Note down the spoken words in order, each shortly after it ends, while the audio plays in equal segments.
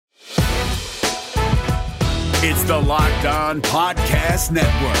It's the Locked On Podcast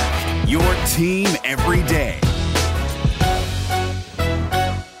Network, your team every day.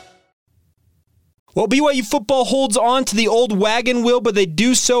 Well, BYU football holds on to the old wagon wheel, but they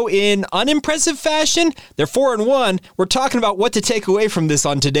do so in unimpressive fashion. They're 4-1. We're talking about what to take away from this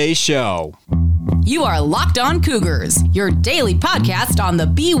on today's show. You are Locked On Cougars, your daily podcast on the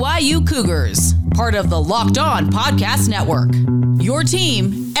BYU Cougars. Part of the Locked On Podcast Network, your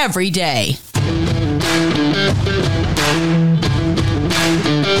team every day.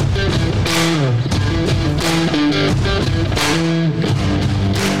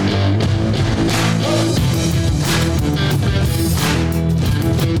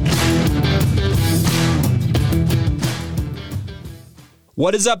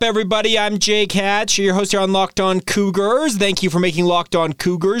 What is up, everybody? I'm Jake Hatch, your host here on Locked On Cougars. Thank you for making Locked On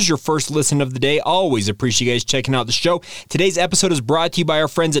Cougars your first listen of the day. Always appreciate you guys checking out the show. Today's episode is brought to you by our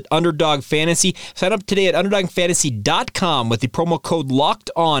friends at Underdog Fantasy. Sign up today at UnderdogFantasy.com with the promo code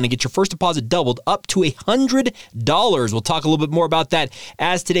Locked On and get your first deposit doubled up to $100. We'll talk a little bit more about that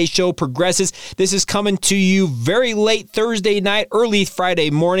as today's show progresses. This is coming to you very late Thursday night, early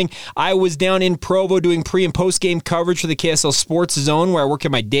Friday morning. I was down in Provo doing pre- and post-game coverage for the KSL Sports Zone, where I work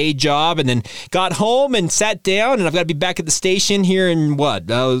at my day job, and then got home and sat down, and I've got to be back at the station here in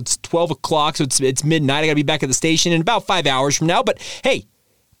it's 12 o'clock, so it's midnight. I got to be back at the station in about 5 hours from now, but hey,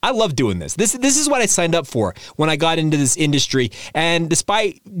 I love doing this. This is what I signed up for when I got into this industry. And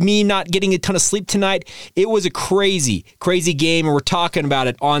despite me not getting a ton of sleep tonight, it was a crazy, crazy game, and we're talking about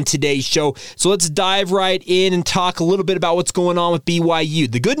it on today's show. So let's dive right in and talk a little bit about what's going on with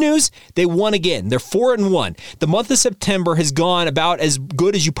BYU. The good news, they won again. They're 4-1. The month of September has gone about as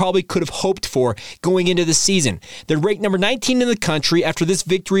good as you probably could have hoped for going into the season. They're ranked number 19 in the country after this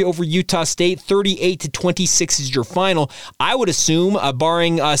victory over Utah State. 38-26 is your final. I would assume,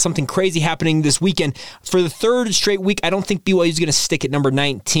 barring something crazy happening this weekend, for the third straight week, I don't think BYU is going to stick at number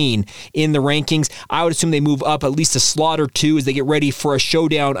 19 in the rankings. I would assume they move up at least a slot or two as they get ready for a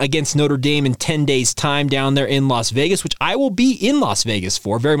showdown against Notre Dame in 10 days' time down there in Las Vegas, which I will be in Las Vegas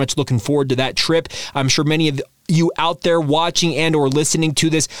for. Very much looking forward to that trip. I'm sure many of you out there watching and or listening to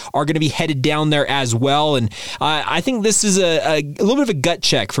this are going to be headed down there as well. And I think this is a little bit of a gut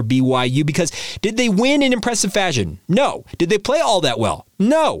check for BYU, because did they win in impressive fashion? No. Did they play all that well?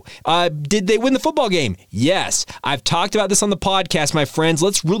 No. Did they win the football game? Yes. I've talked about this on the podcast, my friends.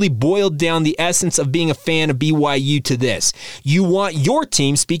 Let's really boil down the essence of being a fan of BYU to this. You want your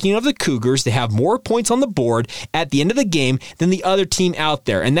team, speaking of the Cougars, to have more points on the board at the end of the game than the other team out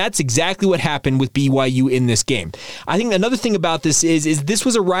there. And that's exactly what happened with BYU in this game. I think another thing about this is this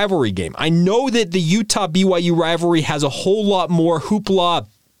was a rivalry game. I know that the Utah-BYU rivalry has a whole lot more hoopla,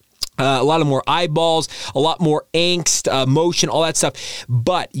 a lot of more eyeballs, a lot more angst, emotion, all that stuff.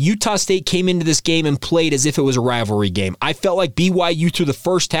 But Utah State came into this game and played as if it was a rivalry game. I felt like BYU through the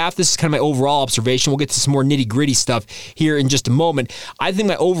first half, this is kind of my overall observation. We'll get to some more nitty-gritty stuff here in just a moment. I think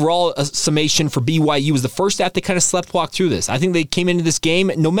my overall summation for BYU was the first half they kind of sleptwalked through this. I think they came into this game,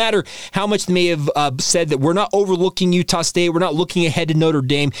 no matter how much they may have said that we're not overlooking Utah State, we're not looking ahead to Notre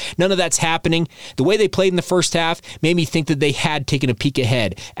Dame, none of that's happening. The way they played in the first half made me think that they had taken a peek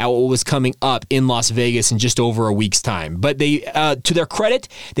ahead at what was coming up in Las Vegas in just over a week's time. But they, to their credit,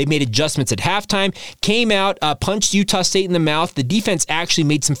 they made adjustments at halftime, came out, punched Utah State in the mouth. The defense actually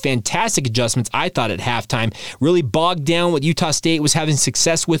made some fantastic adjustments, I thought, at halftime. Really bogged down what Utah State was having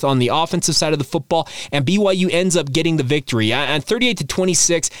success with on the offensive side of the football, and BYU ends up getting the victory. And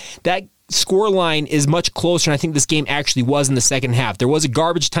 38-26, that scoreline is much closer than I think this game actually was in the second half. There was a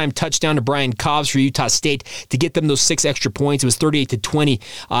garbage time touchdown to Brian Cobbs for Utah State to get them those 6 extra points. It was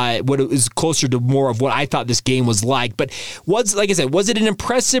 38-20, what it was closer to more of what I thought this game was like. But like I said, was it an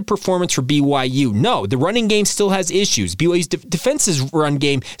impressive performance for BYU? No, the running game still has issues. BYU's defense's run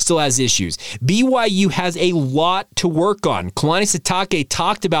game still has issues. BYU has a lot to work on. Kalani Sitake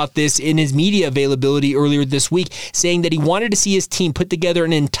talked about this in his media availability earlier this week, saying that he wanted to see his team put together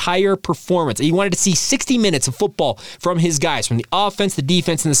an entire performance. He wanted to see 60 minutes of football from his guys, from the offense, the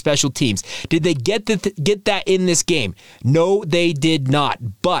defense, and the special teams. Did they get that in this game? No, they did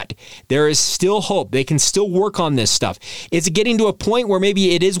not. But there is still hope. They can still work on this stuff. Is it getting to a point where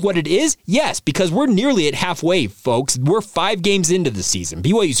maybe it is what it is? Yes, because we're nearly at halfway, folks. We're 5 games into the season.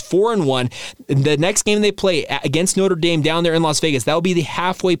 BYU's 4-1. The next game they play against Notre Dame down there in Las Vegas, that will be the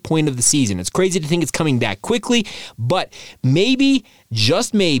halfway point of the season. It's crazy to think it's coming that quickly, but maybe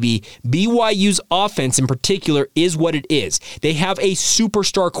just maybe, BYU's offense in particular is what it is. They have a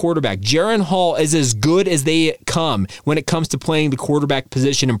superstar quarterback. Jaren Hall is as good as they come when it comes to playing the quarterback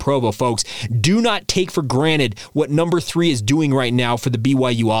position in Provo, folks. Do not take for granted what number 3 is doing right now for the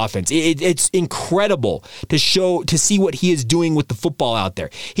BYU offense. It's incredible to see what he is doing with the football out there.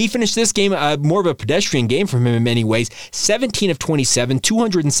 He finished this game more of a pedestrian game from him in many ways. 17 of 27,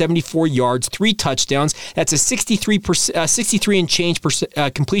 274 yards, 3 touchdowns. That's a 63 and change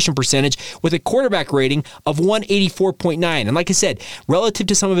completion percentage with a quarterback rating of 184.9. And like I said, relative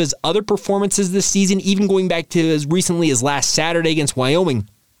to some of his other performances this season, even going back to as recently as last Saturday against Wyoming,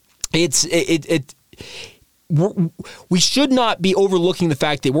 we should not be overlooking the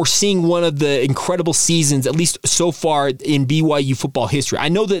fact that we're seeing one of the incredible seasons, at least so far in BYU football history. I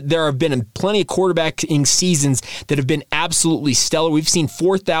know that there have been plenty of quarterbacking seasons that have been absolutely stellar. We've seen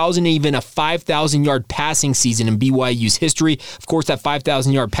 4,000, even a 5,000-yard passing season in BYU's history. Of course, that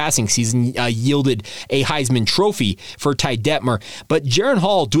 5,000-yard passing season yielded a Heisman Trophy for Ty Detmer. But Jaren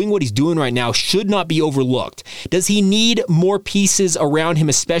Hall, doing what he's doing right now, should not be overlooked. Does he need more pieces around him,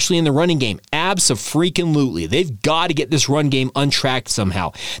 especially in the running game? Abso-freaking-lutely. They've got to get this run game untracked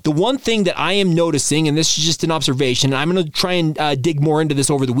somehow. The one thing that I am noticing, and this is just an observation, and I'm going to try and dig more into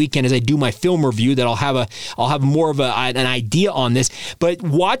this over the weekend as I do my film review, that I'll have more of an idea on this. But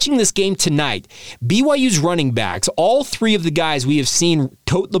watching this game tonight, BYU's running backs, all 3 of the guys we have seen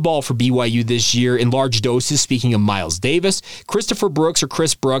tote the ball for BYU this year in large doses, speaking of Miles Davis, Christopher Brooks or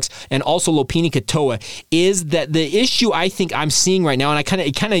Chris Brooks, and also Lopini Katoa, is that the issue I think I'm seeing right now, and I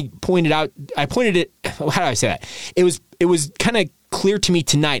kind of pointed it, how do I say that? It was kind of clear to me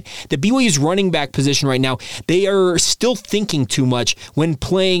tonight that BYU's running back position right now, they are still thinking too much when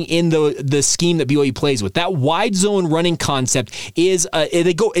playing in the scheme that BYU plays with. That wide zone running concept is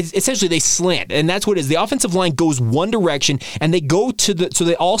essentially they slant, and that's what it is. The offensive line goes one direction, and they go so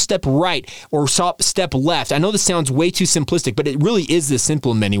they all step right or step left. I know this sounds way too simplistic, but it really is this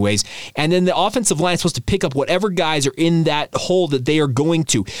simple in many ways. And then the offensive line is supposed to pick up whatever guys are in that hole that they are going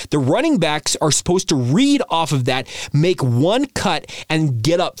to. The running backs are supposed to read off of that, make one cut, and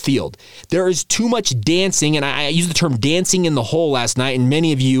get upfield. There is too much dancing, and I used the term dancing in the hole last night, and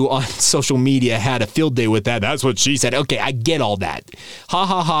many of you on social media had a field day with that. That's what she said. Okay, I get all that. Ha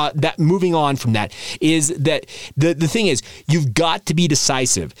ha ha. That, moving on from that, is that the thing is, you've got to be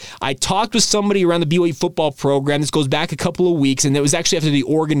decisive. I talked with somebody around the BYU football program. This goes back a couple of weeks, and it was actually after the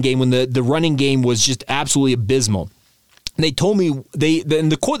Oregon game when the running game was just absolutely abysmal. They told me,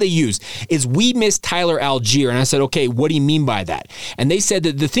 the quote they used is, "We miss Tyler Algier." And I said, okay, what do you mean by that? And they said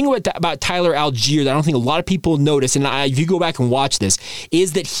that the thing about Tyler Algier that I don't think a lot of people notice, and if you go back and watch this,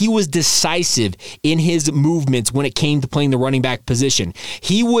 is that he was decisive in his movements when it came to playing the running back position.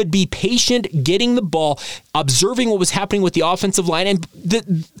 He would be patient getting the ball, observing what was happening with the offensive line. And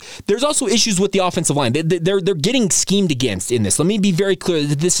there's also issues with the offensive line. They're getting schemed against in this. Let me be very clear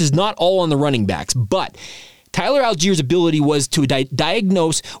that this is not all on the running backs, but Tyler Algier's ability was to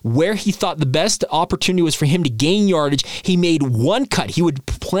diagnose where he thought the best opportunity was for him to gain yardage. He made one cut. He would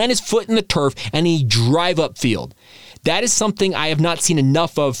plant his foot in the turf, and he'd drive upfield. That is something I have not seen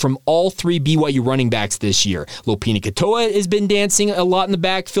enough of from all 3 BYU running backs this year. Lopini Katoa has been dancing a lot in the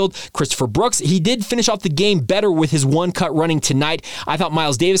backfield. Christopher Brooks, he did finish off the game better with his one-cut running tonight. I thought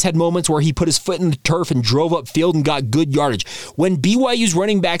Miles Davis had moments where he put his foot in the turf and drove upfield and got good yardage. When BYU's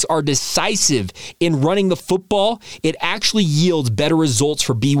running backs are decisive in running the football, it actually yields better results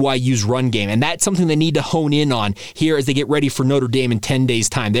for BYU's run game, and that's something they need to hone in on here as they get ready for Notre Dame in 10 days'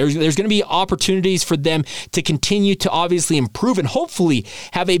 time. There's going to be opportunities for them to continue to obviously improve and hopefully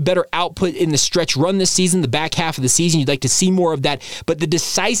have a better output in the stretch run this season, the back half of the season. You'd like to see more of that, but the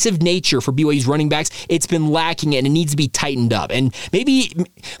decisive nature for BYU's running backs, it's been lacking and it needs to be tightened up. And maybe,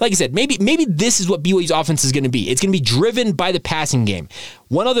 like I said, maybe this is what BYU's offense is going to be. It's going to be driven by the passing game.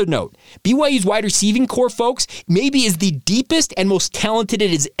 One other note, BYU's wide receiving core, folks, maybe is the deepest and most talented it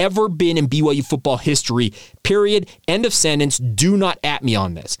has ever been in BYU football history, period. End of sentence. Do not at me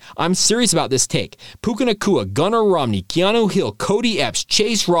on this. I'm serious about this take. Puka Nacua, Gunnar Romney, Keanu Hill, Cody Epps,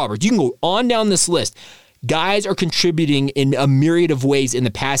 Chase Roberts, you can go on down this list. Guys are contributing in a myriad of ways in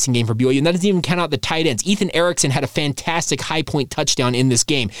the passing game for BYU, and that doesn't even count out the tight ends. Ethan Erickson had a fantastic high-point touchdown in this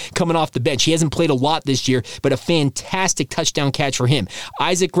game coming off the bench. He hasn't played a lot this year, but a fantastic touchdown catch for him.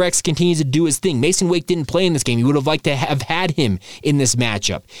 Isaac Rex continues to do his thing. Mason Wake didn't play in this game. He would have liked to have had him in this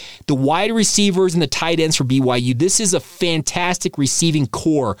matchup. The wide receivers and the tight ends for BYU, this is a fantastic receiving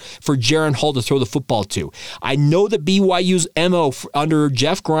core for Jaren Hall to throw the football to. I know that BYU's MO under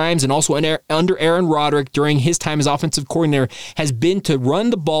Jeff Grimes and also under Aaron Roderick strength during his time as offensive coordinator has been to run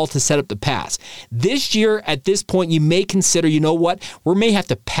the ball to set up the pass. This year, at this point, you may consider, you know what, we may have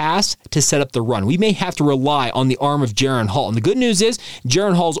to pass to set up the run. We may have to rely on the arm of Jaren Hall. And the good news is,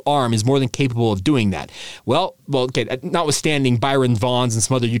 Jaren Hall's arm is more than capable of doing that. Well, okay, notwithstanding Byron Vaughns and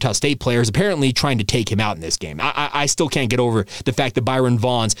some other Utah State players apparently trying to take him out in this game. I still can't get over the fact that Byron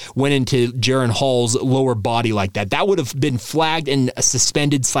Vaughns went into Jaren Hall's lower body like that. That would have been flagged and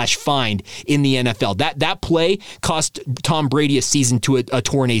suspended/fined in the NFL. That play cost Tom Brady a season to a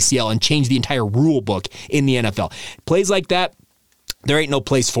torn ACL and changed the entire rule book in the NFL. Plays like that, there ain't no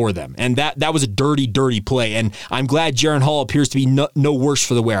place for them. And that was a dirty, dirty play. And I'm glad Jaren Hall appears to be no worse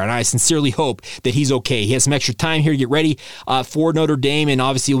for the wear. And I sincerely hope that he's okay. He has some extra time here to get ready for Notre Dame. And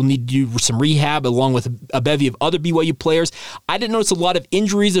obviously will need to do some rehab along with a bevy of other BYU players. I didn't notice a lot of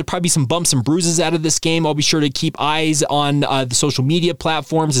injuries. There'll probably be some bumps and bruises out of this game. I'll be sure to keep eyes on the social media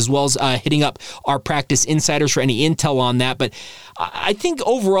platforms as well as hitting up our practice insiders for any intel on that. But I think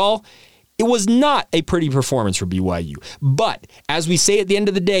overall, it was not a pretty performance for BYU. But as we say at the end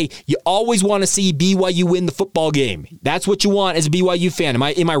of the day, you always want to see BYU win the football game. That's what you want as a BYU fan.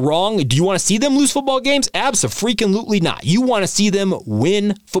 Am I wrong? Do you want to see them lose football games? Abso-freaking-lutely not. You want to see them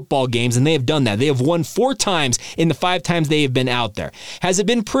win football games, and they have done that. They have won 4 times in the 5 times they have been out there. Has it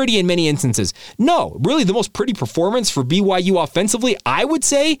been pretty in many instances? No. Really, the most pretty performance for BYU offensively, I would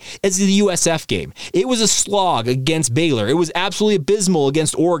say, is the USF game. It was a slog against Baylor. It was absolutely abysmal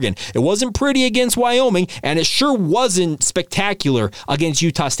against Oregon. It wasn't pretty against Wyoming, and it sure wasn't spectacular against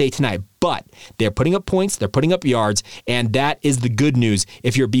Utah State tonight. But they're putting up points, they're putting up yards, and that is the good news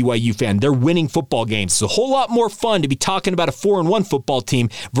if you're a BYU fan. They're winning football games. It's a whole lot more fun to be talking about a 4-1 football team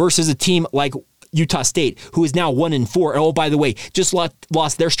versus a team like Utah State, who is now 1-4. And oh, by the way, just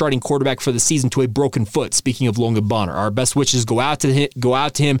lost their starting quarterback for the season to a broken foot. Speaking of Logan Bonner, our best wishes go out to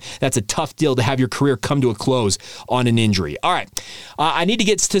him. That's a tough deal to have your career come to a close on an injury. All right, I need to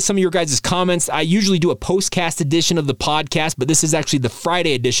get to some of your guys' comments. I usually do a postcast edition of the podcast, but this is actually the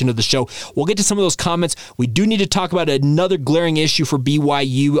Friday edition of the show. We'll get to some of those comments. We do need to talk about another glaring issue for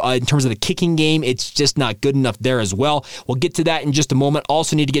BYU in terms of the kicking game. It's just not good enough there as well. We'll get to that in just a moment.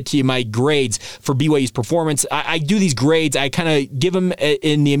 Also need to get to my grades for BYU's performance. I do these grades. I kind of give them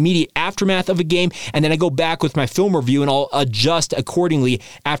in the immediate aftermath of a game, and then I go back with my film review, and I'll adjust accordingly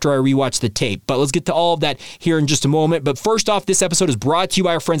after I rewatch the tape. But let's get to all of that here in just a moment. But first off, this episode is brought to you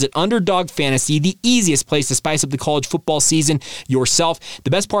by our friends at Underdog Fantasy, the easiest place to spice up the college football season yourself. The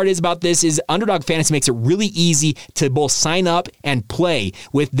best part about this is Underdog Fantasy makes it really easy to both sign up and play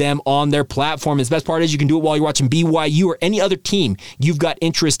with them on their platform. And the best part is you can do it while you're watching BYU or any other team you've got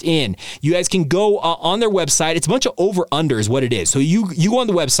interest in. You guys can go on their website. It's a bunch of over-under is what it is. So you go on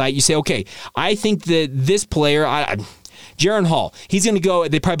the website, you say, okay, I think that this player, Jaren Hall, he's going to go,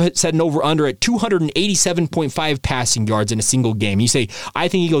 they probably set an over-under at 287.5 passing yards in a single game. You say, I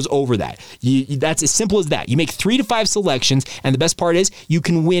think he goes over that. That's as simple as that. You make 3 to 5 selections, and the best part is you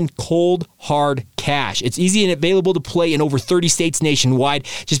can win cold, hard cash. It's easy and available to play in over 30 states nationwide.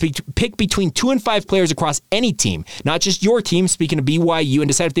 Just pick between 2 and 5 players across any team, not just your team, speaking of BYU, and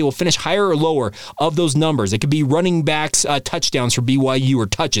decide if they will finish higher or lower of those numbers. It could be running backs, touchdowns for BYU, or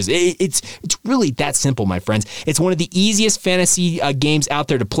touches. It's really that simple, my friends. It's one of the easiest fantasy games out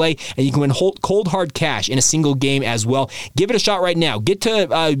there to play, and you can win cold hard cash in a single game as well. Give it a shot right now. Get to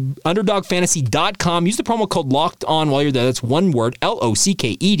underdogfantasy.com. Use the promo code LOCKEDON while you're there. That's one word,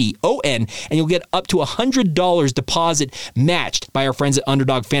 LOCKEDON, and you'll get up to $100 deposit matched by our friends at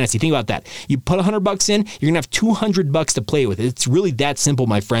Underdog Fantasy. Think about that. You put $100 in, you're going to have $200 to play with. It's really that simple,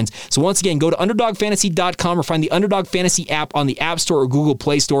 my friends. So once again, go to underdogfantasy.com or find the Underdog Fantasy app on the App Store or Google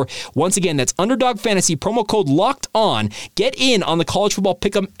Play Store. Once again, that's Underdog Fantasy, promo code LOCKEDON. Get in on the college football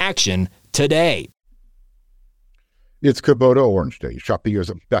pick'em action today. It's Kubota Orange Day. Shop the year's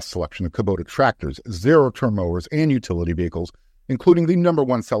best selection of Kubota tractors, zero-turn mowers, and utility vehicles, including the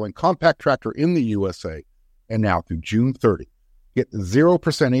 #1 selling compact tractor in the USA. And now through June 30, get 0%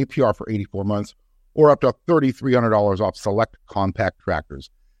 APR for 84 months or up to $3,300 off select compact tractors.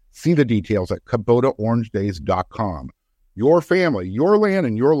 See the details at KubotaOrangeDays.com. Your family, your land,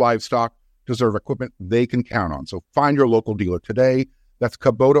 and your livestock deserve equipment they can count on. So find your local dealer today. That's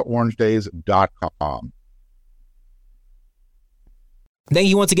KubotaOrangeDays.com. Thank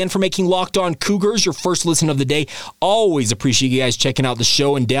you once again for making Locked On Cougars your first listen of the day. Always appreciate you guys checking out the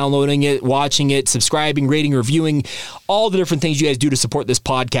show and downloading it, watching it, subscribing, rating, reviewing, all the different things you guys do to support this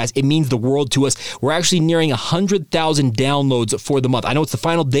podcast. It means the world to us. We're actually nearing 100,000 downloads for the month. I know it's the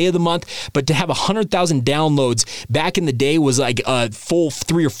final day of the month, but to have 100,000 downloads back in the day was like a full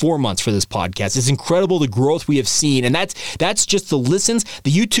 3 or 4 months for this podcast. It's incredible the growth we have seen, and that's just the listens.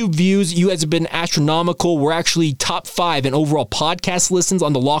 The YouTube views, you guys have been astronomical. We're actually top 5 in overall podcast listens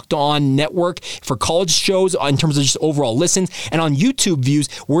on the Locked On network for college shows in terms of just overall listens. And on YouTube views,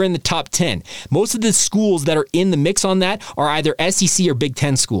 we're in the top 10. Most of the schools that are in the mix on that are either SEC or Big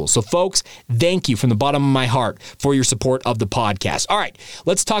Ten schools. So folks, thank you from the bottom of my heart for your support of the podcast. All right,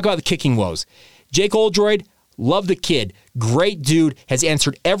 let's talk about the kicking woes. Jake Oldroyd, love the kid. Great dude, has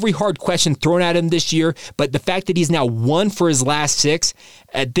answered every hard question thrown at him this year, but the fact that he's now 1 for his last 6,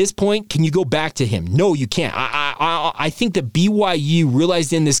 at this point, can you go back to him? No, you can't. I think that BYU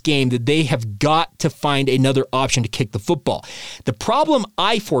realized in this game that they have got to find another option to kick the football. The problem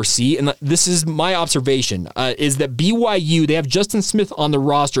I foresee, and this is my observation, is that BYU, they have Justin Smith on the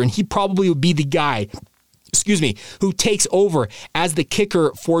roster, and he probably would be the guy who takes over as the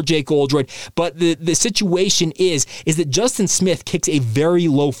kicker for Jake Oldroyd. But the situation is that Justin Smith kicks a very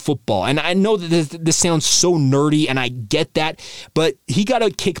low football. And I know that this sounds so nerdy, and I get that, but he got a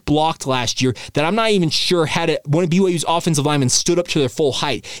kick blocked last year that I'm not even sure had one of BYU's offensive linemen stood up to their full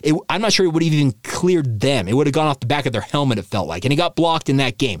height. I'm not sure it would have even cleared them. It would have gone off the back of their helmet, it felt like, and he got blocked in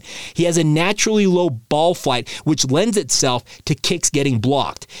that game. He has a naturally low ball flight, which lends itself to kicks getting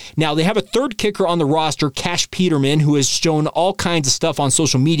blocked. Now, they have a third kicker on the roster, Cash Peterman, who has shown all kinds of stuff on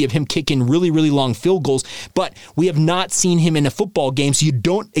social media of him kicking really, really long field goals, but we have not seen him in a football game, so you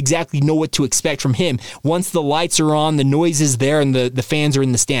don't exactly know what to expect from him once the lights are on, the noise is there, and the fans are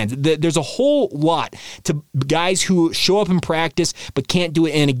in the stands. There's a whole lot to guys who show up in practice but can't do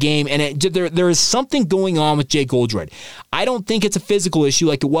it in a game, and there is something going on with Jake Oldroyd. I don't think it's a physical issue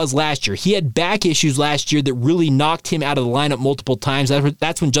like it was last year. He had back issues last year that really knocked him out of the lineup multiple times.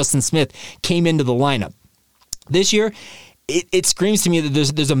 That's when Justin Smith came into the lineup. This year, it screams to me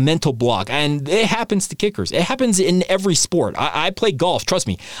that there's a mental block, and it happens to kickers. It happens in every sport. I play golf. Trust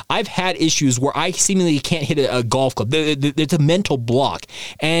me, I've had issues where I seemingly can't hit a golf club. It's a mental block,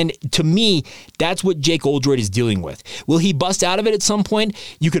 and to me, that's what Jake Oldroyd is dealing with. Will he bust out of it at some point?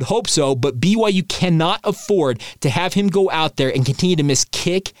 You could hope so, but BYU cannot afford to have him go out there and continue to miss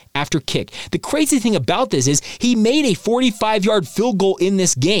kick after kick. The crazy thing about this is he made a 45-yard field goal in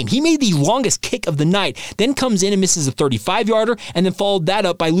this game. He made the longest kick of the night, then comes in and misses a 35-yarder, and then followed that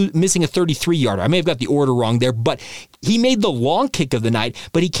up by missing a 33-yarder. I may have got the order wrong there, but he made the long kick of the night,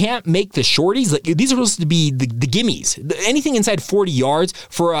 but he can't make the shorties. Like, these are supposed to be the gimmies. Anything inside 40 yards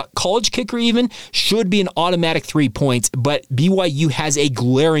for a college kicker even should be an automatic 3 points, but BYU has a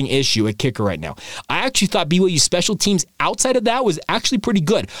glaring issue at kicker right now. I actually thought BYU's special teams outside of that was actually pretty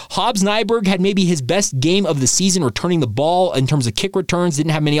good. Hobbs Nyberg had maybe his best game of the season returning the ball in terms of kick returns.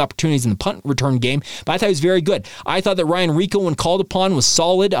 Didn't have many opportunities in the punt return game, but I thought he was very good. I thought that Ryan Rico, when called upon, was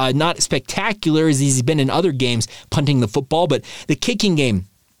solid. Not spectacular as he's been in other games punting the football, but the kicking game,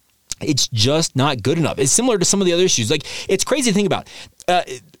 it's just not good enough. It's similar to some of the other issues. Like, it's crazy to think about.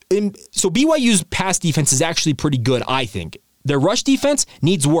 So BYU's pass defense is actually pretty good, I think. Their rush defense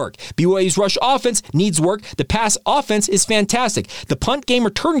needs work. BYU's rush offense needs work. The pass offense is fantastic. The punt game,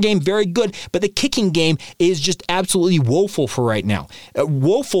 return game, very good, but the kicking game is just absolutely woeful for right now.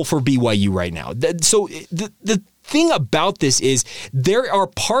 Woeful for BYU right now. So the thing about this is there are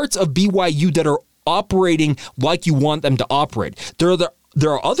parts of BYU that are operating like you want them to operate. There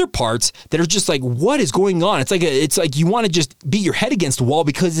are other parts that are just like, what is going on? It's like you want to just beat your head against the wall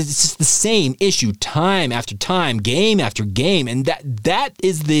because it's just the same issue time after time, game after game. And that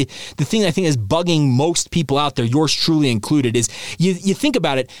is the thing I think is bugging most people out there, yours truly included, is you think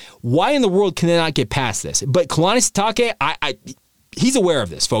about it, why in the world can they not get past this? But Kalani Sitake, he's aware of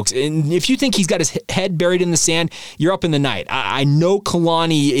this, folks. And if you think he's got his head buried in the sand, you're up in the night. I know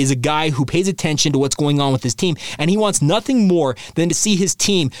Kalani is a guy who pays attention to what's going on with his team, and he wants nothing more than to see his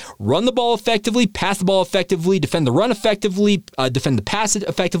team run the ball effectively, pass the ball effectively, defend the run effectively, defend the pass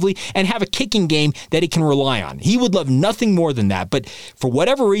effectively, and have a kicking game that he can rely on. He would love nothing more than that, but for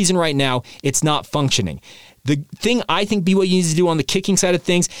whatever reason right now, it's not functioning. The thing I think BYU needs to do on the kicking side of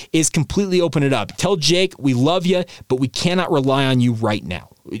things is completely open it up. Tell Jake, we love you, but we cannot rely on you right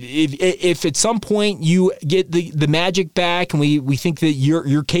now. If at some point you get the magic back and we think that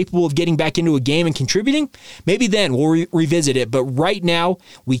you're capable of getting back into a game and contributing, maybe then we'll revisit it. But right now,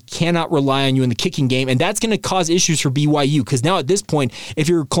 we cannot rely on you in the kicking game, and that's going to cause issues for BYU, because now at this point, if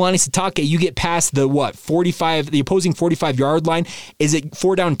you're Kalani Sitake, you get past the opposing 45-yard line. Is it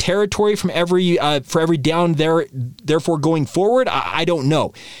 4-down territory from for every down there, therefore going forward? I don't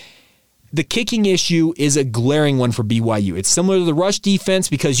know. The kicking issue is a glaring one for BYU. It's similar to the rush defense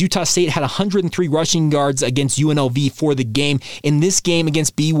because Utah State had 103 rushing yards against UNLV for the game. In this game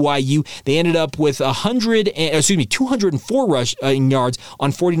against BYU, they ended up with 204 rushing yards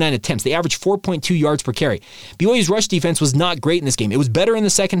on 49 attempts. They averaged 4.2 yards per carry. BYU's rush defense was not great in this game. It was better in the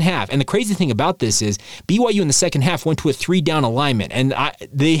second half. And the crazy thing about this is BYU in the second half went to a 3-down alignment, and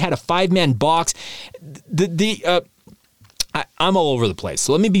they had a 5-man box. I'm all over the place.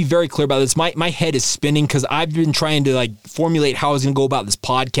 So let me be very clear about this. My head is spinning because I've been trying to formulate how I was going to go about this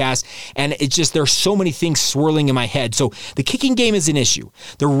podcast, and it's just there's so many things swirling in my head. So the kicking game is an issue.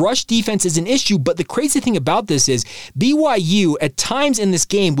 The rush defense is an issue, but the crazy thing about this is BYU at times in this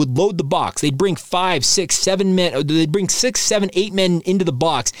game would load the box. They'd bring 5, 6, 7 men. They'd bring 6, 7, 8 men into the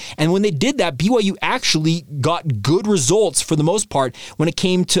box, and when they did that, BYU actually got good results for the most part when it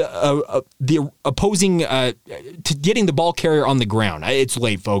came to the opposing to getting the ball carrier on the ground. It's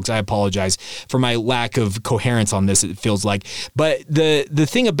late, folks. I apologize for my lack of coherence on this, it feels like. But the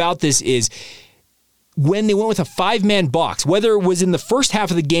thing about this is when they went with a 5-man box, whether it was in the first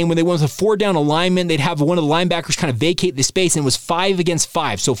half of the game when they went with a 4-down alignment, they'd have one of the linebackers kind of vacate the space, and it was 5 against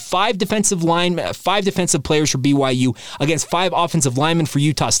 5. So 5 defensive players for BYU against 5 offensive linemen for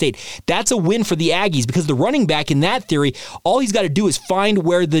Utah State. That's a win for the Aggies because the running back, in that theory, all he's got to do is find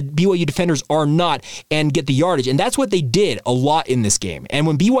where the BYU defenders are not and get the yardage. And that's what they did a lot in this game. And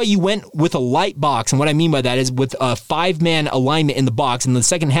when BYU went with a light box, and what I mean by that is with a 5-man alignment in the box, in the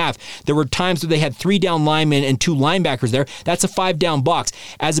second half, there were times where they had 3 down linemen and 2 linebackers there. That's a 5-down box.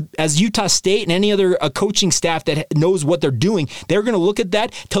 As Utah State and any other coaching staff that knows what they're doing, they're going to look at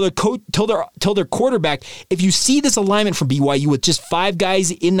that, tell their quarterback, if you see this alignment from BYU with just 5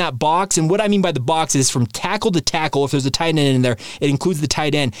 guys in that box, and what I mean by the box is from tackle to tackle, if there's a tight end in there, it includes the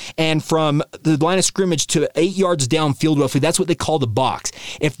tight end, and from the line of scrimmage to 8 yards downfield roughly, that's what they call the box.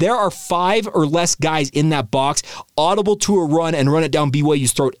 If there are 5 or less guys in that box, audible to a run and run it down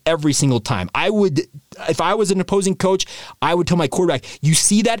BYU's throat every single time. If I was an opposing coach, I would tell my quarterback, you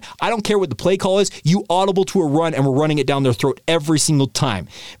see that? I don't care what the play call is. You audible to a run, and we're running it down their throat every single time.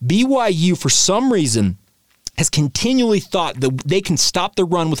 BYU, for some reason, has continually thought that they can stop the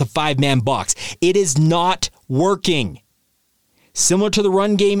run with a 5-man box. It is not working. Similar to the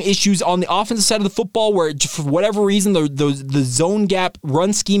run game issues on the offensive side of the football, where for whatever reason the zone gap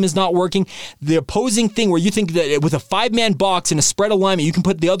run scheme is not working. The opposing thing where you think that with a 5-man box and a spread alignment, you can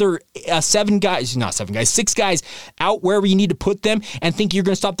put the other 6 guys out wherever you need to put them and think you're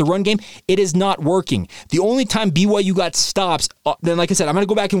going to stop the run game. It is not working. The only time BYU got stops, then like I said, I'm going to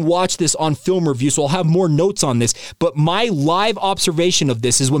go back and watch this on film review, so I'll have more notes on this. But my live observation of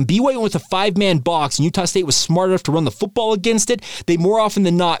this is when BYU went with a 5-man box and Utah State was smart enough to run the football against it, they more often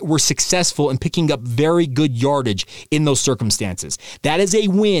than not were successful in picking up very good yardage in those circumstances. That is a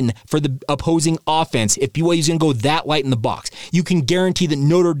win for the opposing offense if BYU is going to go that light in the box. You can guarantee that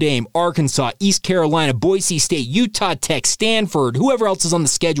Notre Dame, Arkansas, East Carolina, Boise State, Utah Tech, Stanford, whoever else is on the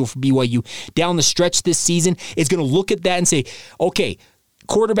schedule for BYU down the stretch this season is going to look at that and say, okay,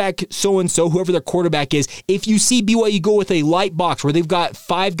 quarterback so-and-so, whoever their quarterback is, if you see BYU go with a light box where they've got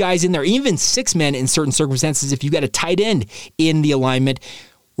 5 guys in there, even 6 men in certain circumstances, if you've got a tight end in the alignment,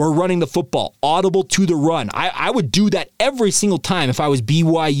 we're running the football, audible to the run. I would do that every single time if I was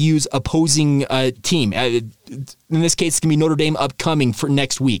BYU's opposing team. In this case, it's going to be Notre Dame upcoming for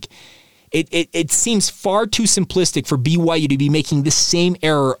next week. It seems far too simplistic for BYU to be making the same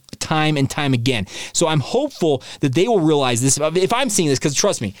error time and time again. So I'm hopeful that they will realize this. If I'm seeing this, because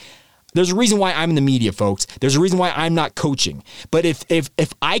trust me, there's a reason why I'm in the media, folks. There's a reason why I'm not coaching. But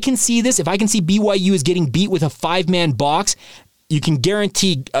if I can see this, if I can see BYU is getting beat with a 5-man box, you can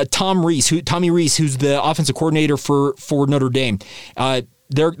guarantee Tommy Rees, who's the offensive coordinator for Notre Dame,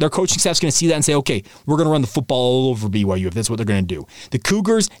 their coaching staff's going to see that and say, okay, we're going to run the football all over BYU if that's what they're going to do. The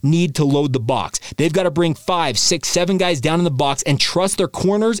Cougars need to load the box. They've got to bring 5, 6, 7 guys down in the box and trust their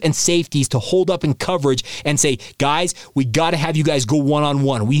corners and safeties to hold up in coverage and say, guys, we got to have you guys go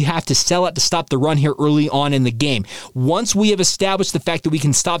one-on-one. We have to sell it to stop the run here early on in the game. Once we have established the fact that we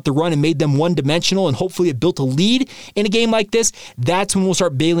can stop the run and made them one-dimensional and hopefully have built a lead in a game like this, that's when we'll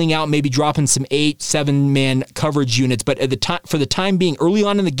start bailing out, maybe dropping some 8, 7-man coverage units. But for the time being, early early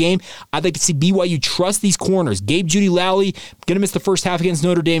on in the game. I'd like to see BYU trust these corners. Gabe Judy-Lowry going to miss the first half against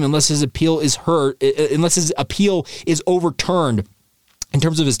Notre Dame unless his appeal is overturned in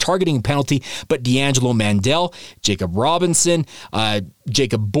terms of his targeting penalty, but D'Angelo Mandel, Jacob Robinson,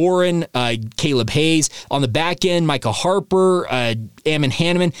 Jacob Boren, Caleb Hayes. On the back end, Micah Harper, Ammon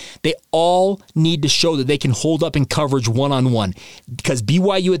Hanneman, they all need to show that they can hold up in coverage one-on-one. Because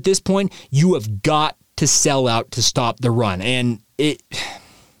BYU at this point, you have got to sell out to stop the run. And it's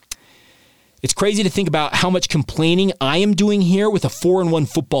crazy to think about how much complaining I am doing here with a 4-1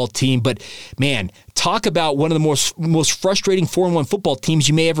 football team, but man, talk about one of the most frustrating 4-1 football teams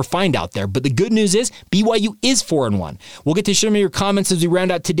you may ever find out there. But the good news is BYU is 4-1. We'll get to some of your comments as we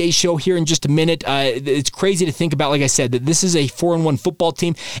round out today's show here in just a minute. It's crazy to think about, like I said, that this is a 4-1 football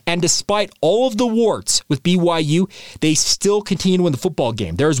team, and despite all of the warts with BYU, they still continue to win the football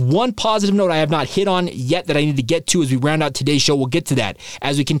game. There is one positive note I have not hit on yet that I need to get to as we round out today's show. We'll get to that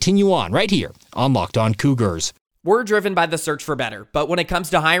as we continue on right here on Locked On Cougars. We're driven by the search for better, but when it comes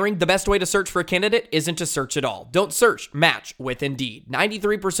to hiring, the best way to search for a candidate isn't to search at all. Don't search, match with Indeed.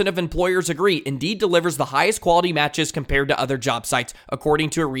 93% of employers agree Indeed delivers the highest quality matches compared to other job sites, according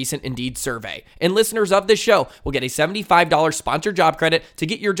to a recent Indeed survey. And listeners of this show will get a $75 sponsored job credit to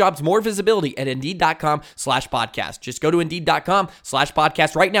get your jobs more visibility at Indeed.com/podcast. Just go to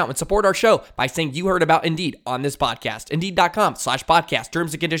Indeed.com/podcast right now and support our show by saying you heard about Indeed on this podcast. Indeed.com/podcast.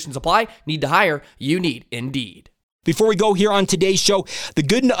 Terms and conditions apply. Need to hire? You need Indeed. Before we go here on today's show, the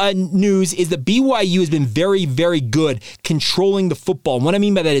good news is that BYU has been very, very good controlling the football. And what I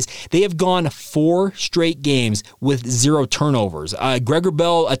mean by that is they have gone 4 straight games with 0 turnovers. Gregor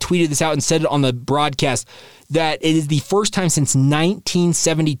Bell tweeted this out and said it on the broadcast that it is the first time since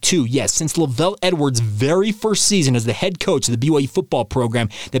 1972, yes, since Lavelle Edwards' very first season as the head coach of the BYU football program,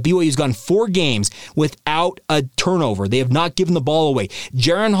 that BYU has gone 4 games without a turnover. They have not given the ball away.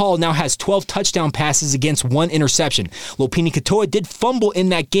 Jaron Hall now has 12 touchdown passes against 1 interception. Lopini Katoa did fumble in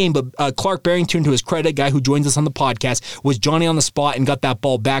that game, but Clark Barrington, to his credit, guy who joins us on the podcast, was Johnny on the spot and got that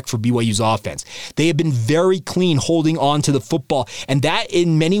ball back for BYU's offense. They have been very clean holding on to the football, and that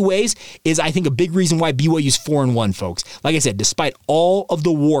in many ways is, I think, a big reason why BYU's 4-1, folks. Like I said, despite all of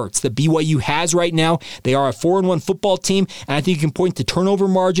the warts that BYU has right now, they are a 4-1 football team, and I think you can point to turnover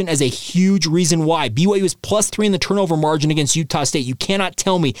margin as a huge reason why. BYU is +3 in the turnover margin against Utah State. You cannot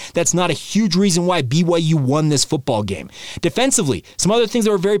tell me that's not a huge reason why BYU won this football game. Defensively, some other things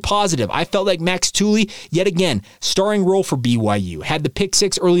that were very positive. I felt like Max Tooley, yet again, starring role for BYU. Had the pick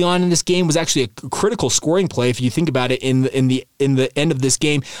 6 early on in this game, was actually a critical scoring play if you think about it in the end of this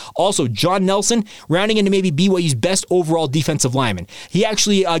game. Also, John Nelson rounding into maybe BYU's best overall defensive lineman. He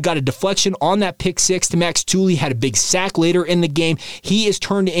actually got a deflection on that pick 6 to Max Tooley, had a big sack later in the game. He is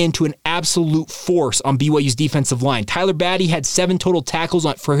turned into an absolute force on BYU's defensive line. Tyler Batty had 7 total tackles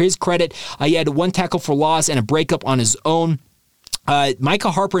for his credit. He had 1 tackle for loss and a breakup on his own.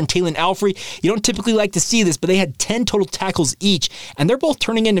 Micah Harper and Taylon Alfrey, you don't typically like to see this, but they had 10 total tackles each, and they're both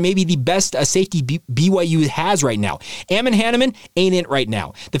turning into maybe the best safety BYU has right now. Ammon Hanneman ain't it right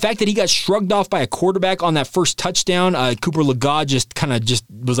now. The fact that he got shrugged off by a quarterback on that first touchdown, Cooper Legaud just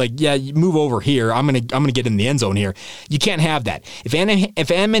was like, yeah, you move over here. I'm gonna get in the end zone here. You can't have that. If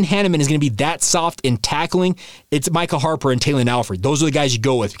Ammon Hanneman is gonna be that soft in tackling, it's Micah Harper and Taylon Alfrey. Those are the guys you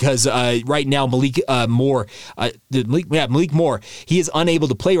go with, because right now Malik Moore, he is unable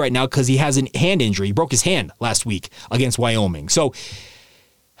to play right now because he has a hand injury. He broke his hand last week against Wyoming. So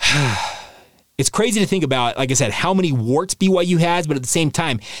it's crazy to think about, like I said, how many warts BYU has, but at the same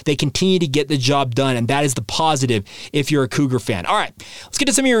time, they continue to get the job done, and that is the positive if you're a Cougar fan. All right, let's get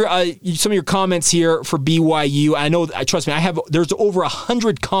to some of your comments here for BYU. I know, trust me, there's over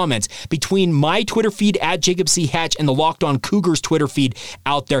 100 comments between my Twitter feed at Jacob C. Hatch and the Locked On Cougars Twitter feed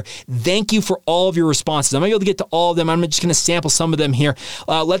out there. Thank you for all of your responses. I'm not able to get to all of them. I'm just going to sample some of them here.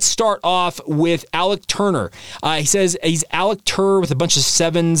 Let's start off with Alec Turner. He says he's Alec Tur with a bunch of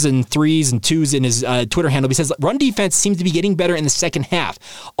 7s and 3s and 2s in his Twitter handle. He says, run defense seems to be getting better in the second half.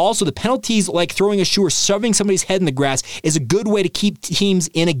 Also, the penalties like throwing a shoe or shoving somebody's head in the grass is a good way to keep teams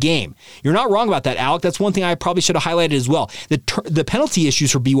in a game. You're not wrong about that, Alec. That's one thing I probably should have highlighted as well. The penalty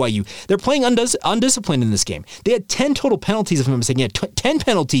issues for BYU, they're playing undisciplined in this game. They had 10 total penalties, if I'm mistaken. 10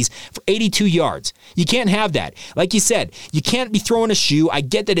 penalties for 82 yards. You can't have that. Like you said, you can't be throwing a shoe. I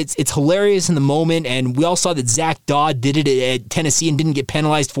get that it's hilarious in the moment, and we all saw that Zach Dodd did it at Tennessee and didn't get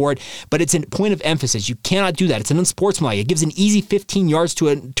penalized for it, but it's a point of emphasis. You cannot do that. It's an unsportsmanlike. It gives an easy 15 yards to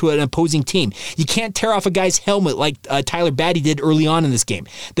an opposing team. You can't tear off a guy's helmet like Tyler Batty did early on in this game.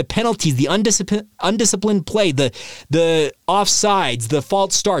 The penalties, the undisciplined play, the offsides, the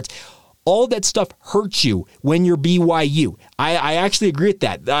false starts, all that stuff hurts you when you're BYU. I actually agree with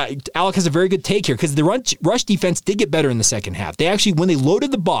that. Alec has a very good take here because the rush defense did get better in the second half. They actually, when they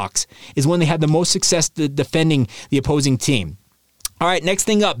loaded the box, is when they had the most success defending the opposing team. All right, next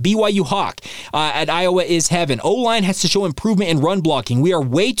thing up, BYU Hawk at Iowa is heaven. O-line has to show improvement in run blocking. We are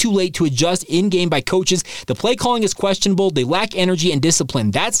way too late to adjust in-game by coaches. The play calling is questionable. They lack energy and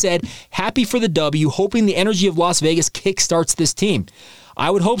discipline. That said, happy for the W, hoping the energy of Las Vegas kickstarts this team. I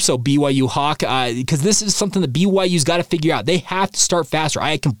would hope so, BYU Hawk, because this is something that BYU's got to figure out. They have to start faster.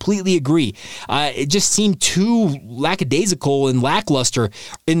 I completely agree. It just seemed too lackadaisical and lackluster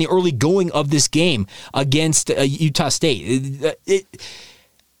in the early going of this game against Utah State.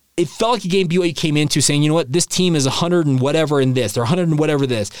 It felt like a game BYU came into saying, you know what, this team is 100 and whatever in this. They're 100 and whatever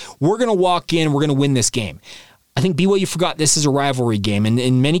this. We're going to walk in, we're going to win this game. I think BYU forgot this is a rivalry game, and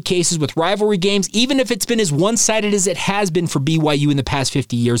in many cases with rivalry games, even if it's been as one-sided as it has been for BYU in the past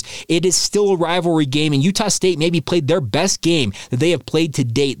 50 years, it is still a rivalry game, and Utah State maybe played their best game that they have played to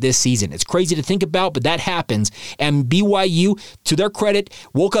date this season. It's crazy to think about, but that happens, and BYU, to their credit,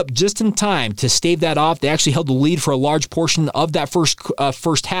 woke up just in time to stave that off. They actually held the lead for a large portion of that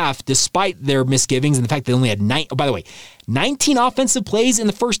first half, despite their misgivings and the fact they only had 19 offensive plays in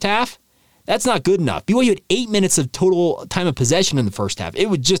the first half. That's not good enough. BYU had 8 minutes of total time of possession in the first half. It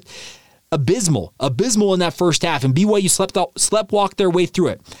was just abysmal in that first half, and BYU sleptwalked their way through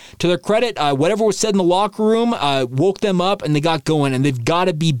it. To their credit, whatever was said in the locker room woke them up, and they got going, and they've got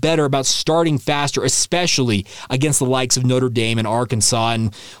to be better about starting faster, especially against the likes of Notre Dame and Arkansas.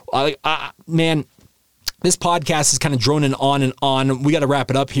 And, man, this podcast is kind of droning on and on. We got to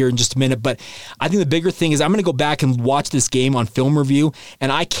wrap it up here in just a minute, but I think the bigger thing is I'm going to go back and watch this game on film review,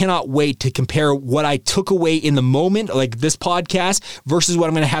 and I cannot wait to compare what I took away in the moment, like this podcast, versus what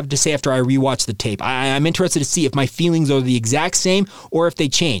I'm going to have to say after I rewatch the tape. I'm interested to see if my feelings are the exact same or if they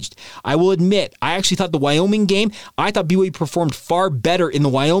changed. I will admit, I actually thought the Wyoming game, I thought BYU performed far better in the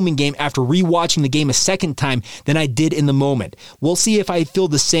Wyoming game after rewatching the game a second time than I did in the moment. We'll see if I feel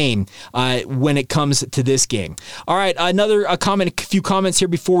the same when it comes to this game. All right, a few comments here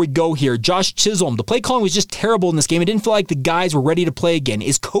before we go here. Josh Chisholm, the play calling was just terrible in this game. It didn't feel like the guys were ready to play again.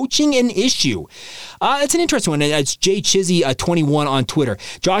 Is coaching an issue? That's an interesting one. It's Jay Chizzy 21 on Twitter.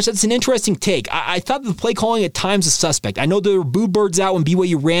 Josh, that's an interesting take. I thought the play calling at times was suspect. I know there were boo birds out when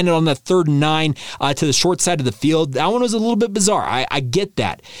BYU ran it on that 3rd and 9 to the short side of the field. That one was a little bit bizarre. I get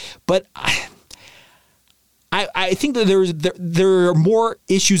that. But I think that there are more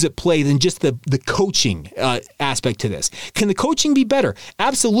issues at play than just the coaching aspect to this. Can the coaching be better?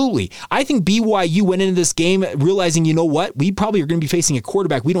 Absolutely. I think BYU went into this game realizing, you know what, we probably are going to be facing a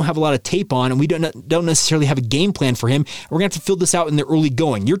quarterback we don't have a lot of tape on, and we don't necessarily have a game plan for him. We're going to have to fill this out in the early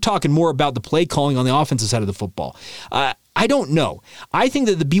going. You're talking more about the play calling on the offensive side of the football. I don't know. I think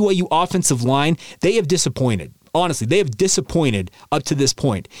that the BYU offensive line, they have disappointed. Honestly, they have disappointed up to this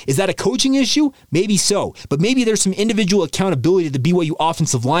point. Is that a coaching issue? Maybe so. But maybe there's some individual accountability the BYU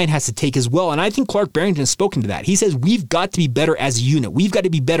offensive line has to take as well. And I think Clark Barrington has spoken to that. He says we've got to be better as a unit. We've got to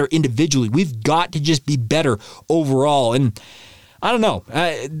be better individually. We've got to just be better overall. And I don't know.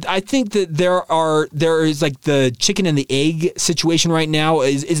 I think that there is like the chicken and the egg situation right now.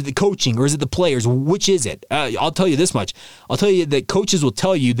 Is it the coaching or is it the players? Which is it? I'll tell you this much. I'll tell you that coaches will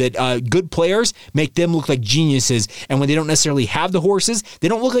tell you that good players make them look like geniuses, and when they don't necessarily have the horses, they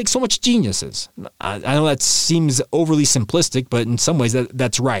don't look like so much geniuses. I know that seems overly simplistic, but in some ways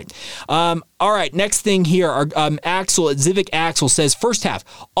that's right. All right, next thing here, Axel at Civic Axel says, first half,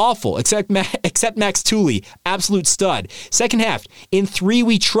 awful, except Max Tooley, absolute stud. Second half, in 3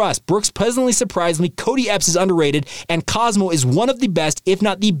 we trust. Brooks pleasantly surprised me. Cody Epps is underrated, and Cosmo is one of the best, if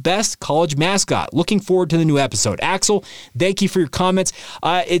not the best, college mascot. Looking forward to the new episode. Axel, thank you for your comments.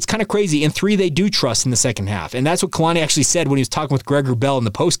 It's kind of crazy. In 3, they do trust in the second half, and that's what Kalani actually said when he was talking with Greg Wrubell in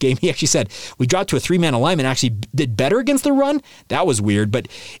the postgame. He actually said, we dropped to a 3-man alignment, actually did better against the run. That was weird, but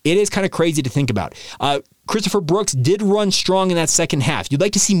it is kind of crazy to think about. Christopher Brooks did run strong in that second half. You'd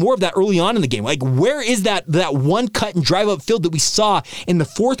like to see more of that early on in the game. Like, where is that one cut and drive up field that we saw in the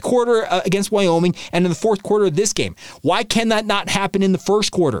fourth quarter against Wyoming and in the fourth quarter of this game? Why can that not happen in the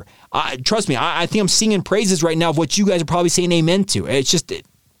first quarter? Trust me, I think I'm singing praises right now of what you guys are probably saying amen to. It's just...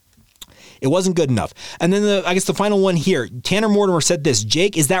 It wasn't good enough. And then I guess the final one here, Tanner Mortimer said this,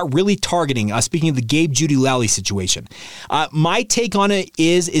 Jake, is that really targeting? Speaking of the Gabe Judy Lally situation. My take on it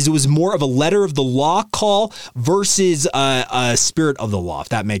is it was more of a letter of the law call versus a spirit of the law, if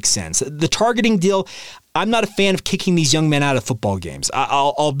that makes sense. The targeting deal, I'm not a fan of kicking these young men out of football games.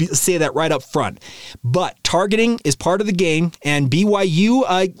 I'll say that right up front. But targeting is part of the game, and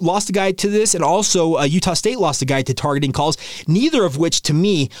BYU lost a guy to this, and also Utah State lost a guy to targeting calls, neither of which to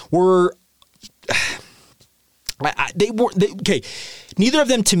me were... Neither of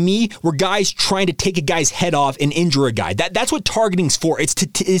them to me were guys trying to take a guy's head off and injure a guy. That's what targeting's for. It's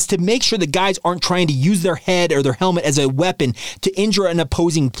to make sure the guys aren't trying to use their head or their helmet as a weapon to injure an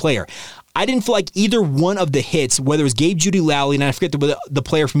opposing player. I didn't feel like either one of the hits, whether it was Gabe Judy-Lally, and I forget the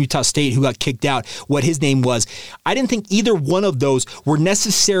player from Utah State who got kicked out, what his name was, I didn't think either one of those were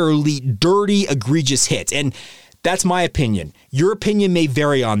necessarily dirty, egregious hits. And that's my opinion. Your opinion may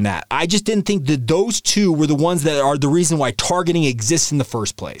vary on that. I just didn't think that those two were the ones that are the reason why targeting exists in the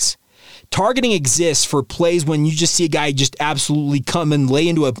first place. Targeting exists for plays when you just see a guy just absolutely come and lay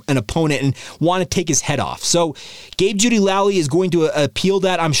into an opponent and want to take his head off. So Gabe Judy-Lally is going to appeal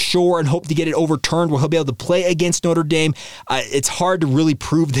that, I'm sure, and hope to get it overturned where he'll be able to play against Notre Dame. It's hard to really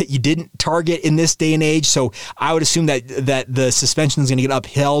prove that you didn't target in this day and age, so I would assume that the suspension is going to get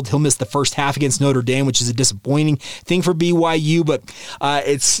upheld. He'll miss the first half against Notre Dame, which is a disappointing thing for BYU, but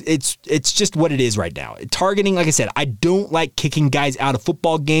it's just what it is right now. Targeting, like I said, I don't like kicking guys out of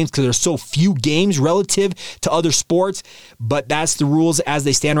football games because there's so few games relative to other sports, but that's the rules as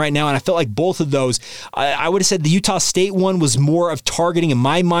they stand right now. And I felt like both of those, I would have said the Utah State one was more of targeting in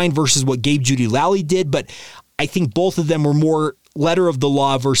my mind versus what Gabe Judy-Lally did, but I think both of them were more letter of the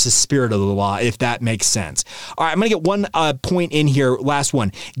law versus spirit of the law, if that makes sense. All right, I'm going to get one point in here, last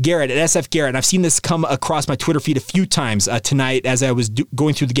one. Garrett at SF Garrett, and I've seen this come across my Twitter feed a few times tonight as I was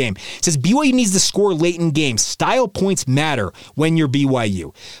going through the game. It says, BYU needs to score late in games. Style points matter when you're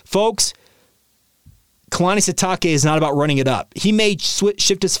BYU. Folks, Kalani Sitake is not about running it up. He may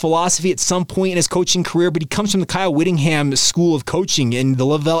shift his philosophy at some point in his coaching career, but he comes from the Kyle Whittingham school of coaching and the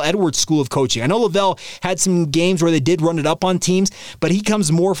Lavelle Edwards school of coaching. I know Lavelle had some games where they did run it up on teams, but he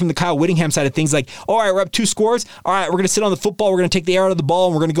comes more from the Kyle Whittingham side of things like, all right, we're up 2 scores. All right, we're going to sit on the football. We're going to take the air out of the ball,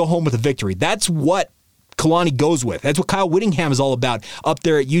 and we're going to go home with a victory. That's what Kalani goes with. That's what Kyle Whittingham is all about up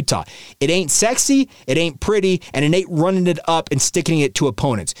there at Utah. It ain't sexy, it ain't pretty, and it ain't running it up and sticking it to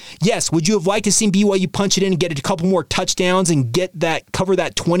opponents. Yes, would you have liked to see BYU punch it in and get a couple more touchdowns and cover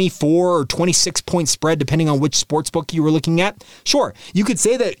that 24 or 26 point spread depending on which sportsbook you were looking at? Sure, you could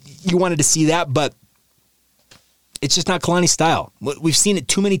say that you wanted to see that, but it's just not Kalani's style. We've seen it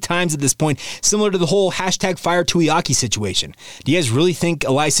too many times at this point, similar to the whole #Fire Tuiaki situation. Do you guys really think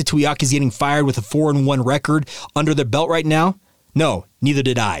Elisa Tuiaki is getting fired with a 4-1 record under their belt right now? No, neither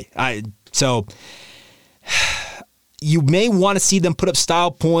did I. So you may want to see them put up style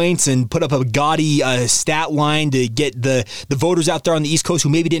points and put up a gaudy stat line to get the voters out there on the East Coast who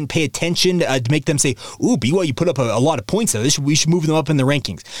maybe didn't pay attention to make them say, ooh, BYU put up a lot of points there. We should move them up in the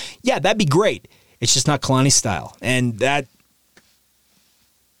rankings. Yeah, that'd be great. It's just not Kalani's style. And that,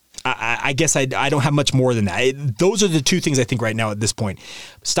 I guess I don't have much more than that. Those are the two things I think right now at this point.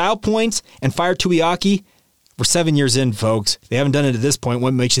 Style points and Fire Tuiaki, we're 7 years in, folks. They haven't done it at this point.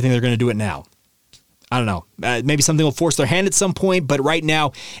 What makes you think they're going to do it now? I don't know. Maybe something will force their hand at some point, but right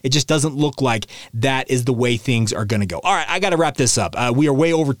now, it just doesn't look like that is the way things are going to go. All right, I got to wrap this up. We are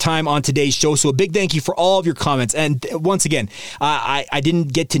way over time on today's show, so a big thank you for all of your comments. And once again, I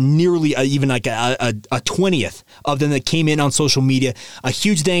didn't get to nearly even like a 20th of them that came in on social media. A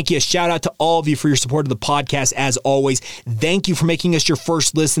huge thank you. A shout out to all of you for your support of the podcast, as always. Thank you for making us your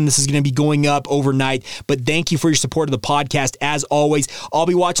first listen. This is going to be going up overnight, but thank you for your support of the podcast, as always. I'll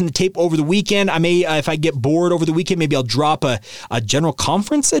be watching the tape over the weekend. I may, if I get bored over the weekend, maybe I'll drop a general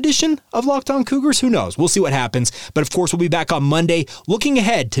conference edition of Locked On Cougars. Who knows? We'll see what happens. But of course, we'll be back on Monday looking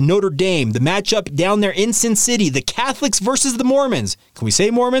ahead to Notre Dame, the matchup down there in Sin City, the Catholics versus the Mormons. Can we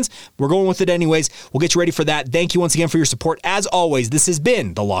say Mormons? We're going with it anyways. We'll get you ready for that. Thank you once again for your support. As always, this has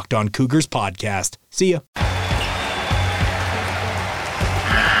been the Locked On Cougars podcast. See ya.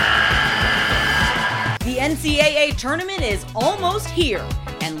 The NCAA tournament is almost here,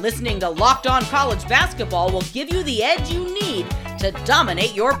 and listening to Locked On College Basketball will give you the edge you need to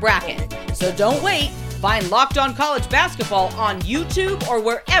dominate your bracket. So don't wait. Find Locked On College Basketball on YouTube or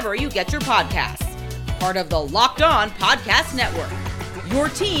wherever you get your podcasts. Part of the Locked On Podcast Network. Your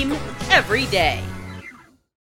team every day.